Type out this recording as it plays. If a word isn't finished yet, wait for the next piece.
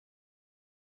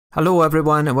Hello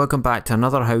everyone and welcome back to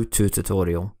another how-to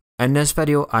tutorial. In this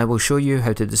video I will show you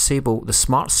how to disable the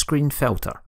SmartScreen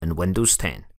filter in Windows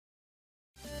 10.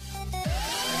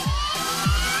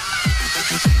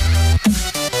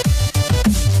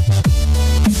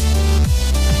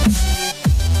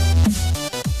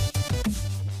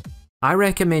 I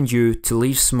recommend you to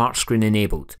leave SmartScreen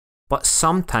enabled, but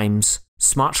sometimes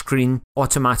SmartScreen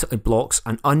automatically blocks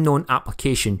an unknown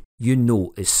application you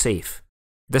know is safe.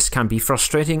 This can be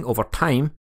frustrating over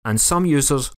time, and some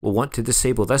users will want to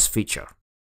disable this feature.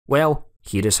 Well,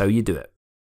 here is how you do it.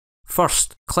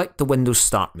 First, click the Windows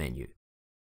Start menu.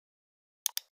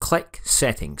 Click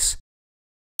Settings.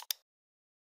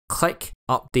 Click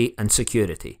Update and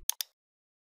Security.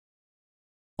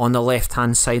 On the left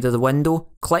hand side of the window,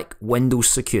 click Windows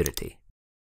Security.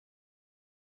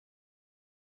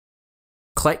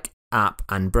 Click App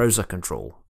and Browser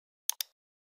Control.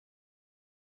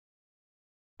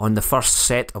 On the first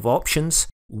set of options,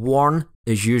 Warn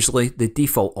is usually the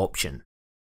default option.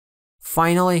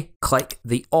 Finally, click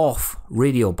the Off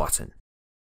radio button.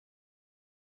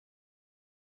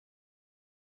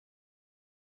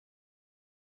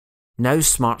 Now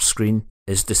SmartScreen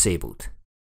is disabled.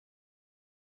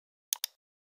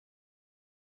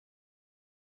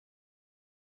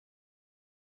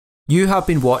 You have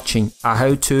been watching a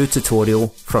how-to tutorial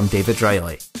from David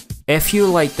Reilly. If you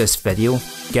like this video,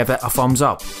 give it a thumbs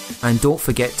up and don't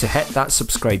forget to hit that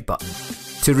subscribe button.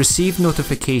 To receive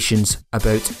notifications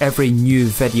about every new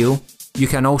video, you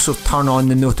can also turn on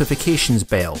the notifications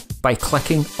bell by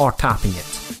clicking or tapping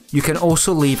it. You can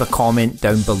also leave a comment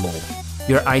down below.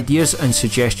 Your ideas and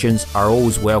suggestions are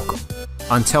always welcome.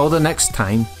 Until the next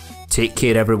time, take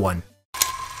care everyone.